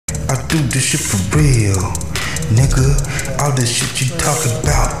I do this shit for real, nigga. All this shit you talking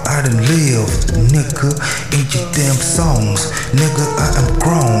about, I done lived, nigga. In your damn songs, nigga, I am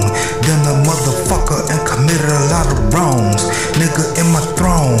grown. Then a motherfucker and committed a lot of wrongs, nigga. In my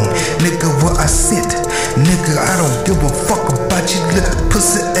throne, nigga, where I sit, nigga. I don't give a fuck about you little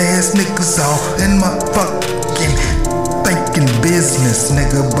pussy ass niggas all in my fucking thinking business,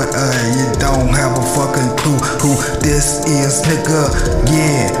 nigga. But you don't have a fucking clue who this is, nigga.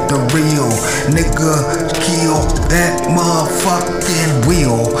 Yeah, the real nigga. Kill that motherfucking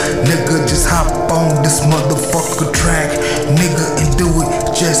wheel, nigga. Just hop on this motherfucker track, nigga, and do it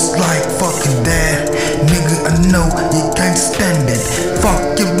just like fucking that, nigga. I know you can't stand it.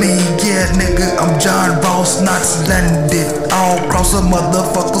 Fuck you mean, yeah, nigga. I'm John Ross, not landed all across a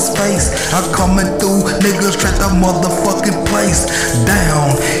motherfucker's face. I coming through, niggas, straight the motherfucking place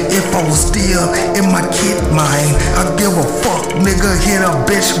down. If I was still in my kid mind, I give a fuck, nigga. Hit a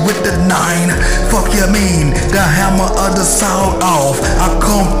bitch with the 9. Fuck you mean, the hammer of the sawed off. I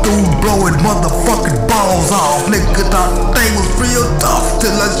come through blowing motherfucking balls off, nigga. Thought they was real tough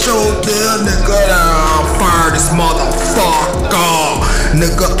till I showed them, nigga. I'll fire this motherfucker,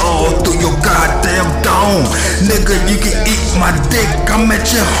 nigga, all through your goddamn dome, nigga. You can eat my dick, I'm at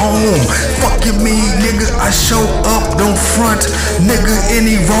your home. Fuck you mean, nigga. I show up, don't front, nigga.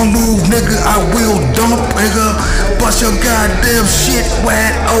 Any wrong move, nigga, I will dump, nigga. Bust your goddamn shit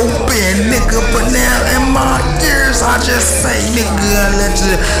wide open, nigga. But now in my ears, I just say, nigga, I let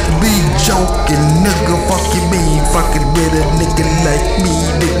you be joking, nigga. Fuck you mean, fucking with a nigga like me,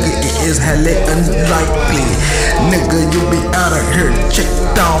 nigga. It is hella unlikely, nigga. You be out of here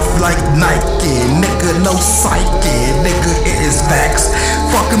checked off like Nike, nigga. No psyche, nigga. It is facts.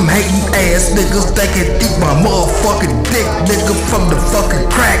 Fuck them hating ass niggas, they can eat my motherfucking dick, nigga. From the fucking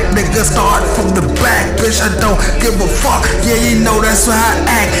crack, nigga. Start from the back, bitch. I don't give a fuck. Yeah, you know that's how I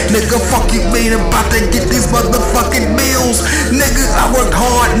act, nigga. Fuck you mean, about to get these motherfucking meals, nigga. I work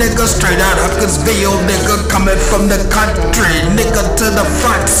hard, nigga. Straight out of Huddersville, nigga. Coming from the country, nigga, to the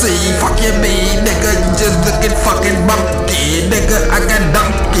front seat. Fuck you mean, nigga. You just looking fucking monkey, nigga. I got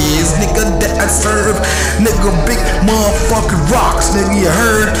donkeys, nigga, that I serve, nigga. Big motherfucking rocks, nigga. You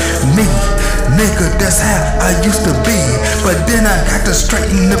heard me, nigga. That's how I used to be, but then I got to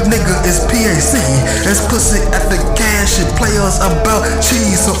straighten up, nigga. It's PAC, it's pussy at the cash and players about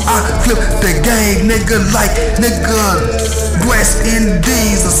cheese. So I flip the game, nigga, like nigga West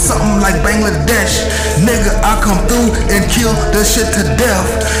Indies or something like Bangladesh, nigga. I come through and kill the shit to death,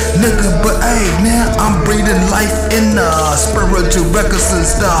 nigga. But hey, man, I'm breathing life in spiritual records and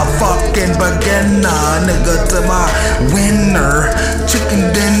stuff. Fucking beginner, nigga, to my winner, chicken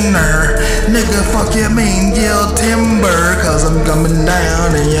dinner, nigga. Fuck you mean, yell timber, cause I'm coming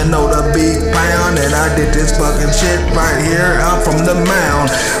down and you know the big pound. And I did this fucking shit right here out from the mound.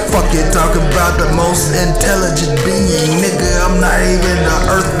 Fuck you talk about the most intelligent being, nigga. I'm not even an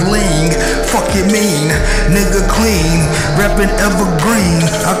earthling. Fuck you mean, nigga. Clean, reppin' evergreen.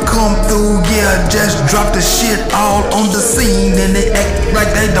 I come through, yeah, just drop the shit all on the scene, and they act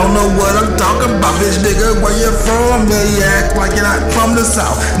like they don't know what I'm talking about, bitch, nigga. Where you from? Yeah, you act like you're not from the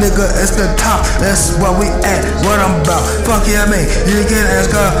south, nigga. It's the top, that's where we at. What I'm about, fuck yeah, I mean, you can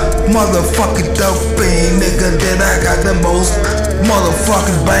ask a motherfucking dopey, nigga. That I got the most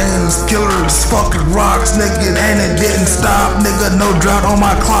motherfucking bangers, killers, fucking rocks, nigga. And it didn't stop, nigga. No drought on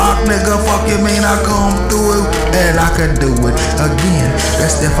my clock, nigga. Fuck you mean, I come through it and I can do it again.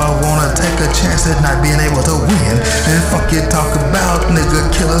 That's if I wanna take a chance at not being able to win. And fuck you talk about, nigga.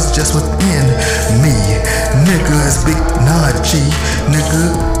 Killers just within me, nigga. It's BigNod G,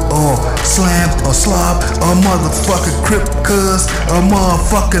 nigga. Or slam or slob or motherfucking crip, cuz a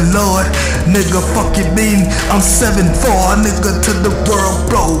motherfucking lord, nigga. Fuck you mean, I'm 7'4", nigga, to the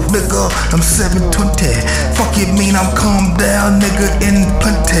world blow, nigga. I'm 720. Fuck you mean, I'm calm down, nigga, in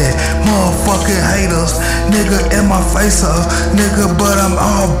plenty. Motherfucking haters, nigga, in my face, nigga. But I'm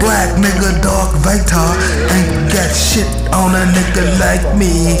all black, nigga. Dark Vator ain't got shit on a nigga like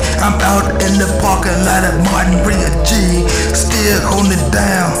me. I'm out in the parking lot at Martin Ria G, still holding it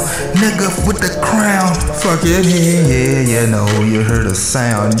down, nigga, with the crown. Fuck it, yeah, you know, you heard a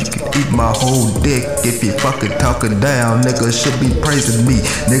sound. You can eat my whole dick if you fucking talking down, nigga. Should be praising me,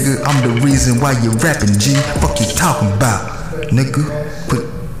 nigga. I'm the reason why you rapping, G. Fuck you talking about, nigga. Quit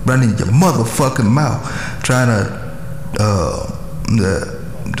running your motherfucking mouth, trying to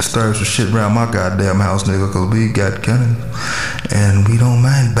disturb some shit around my goddamn house, nigga. Cause we got guns and we don't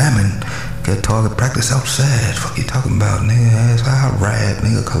mind bamming. Get target practice outside. Fuck you talking about, nigga? That's how I ride,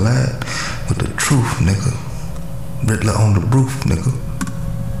 nigga. Collide with the truth, nigga. Riddler on the roof, nigga.